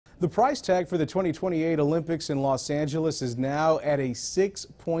The price tag for the 2028 Olympics in Los Angeles is now at a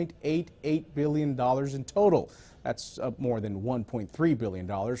 $6.88 billion in total. That's up more than $1.3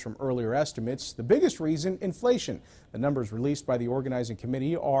 billion from earlier estimates. The biggest reason, inflation. The numbers released by the organizing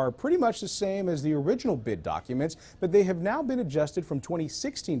committee are pretty much the same as the original bid documents, but they have now been adjusted from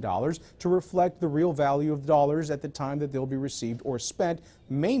 2016 dollars to reflect the real value of dollars at the time that they'll be received or spent,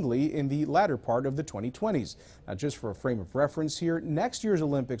 mainly in the latter part of the 2020s. Now, just for a frame of reference here, next year's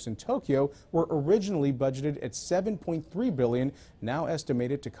Olympics in Tokyo were originally budgeted at $7.3 billion, now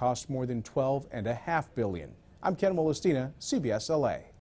estimated to cost more than $12.5 billion. I'm Molestina, CBS LA.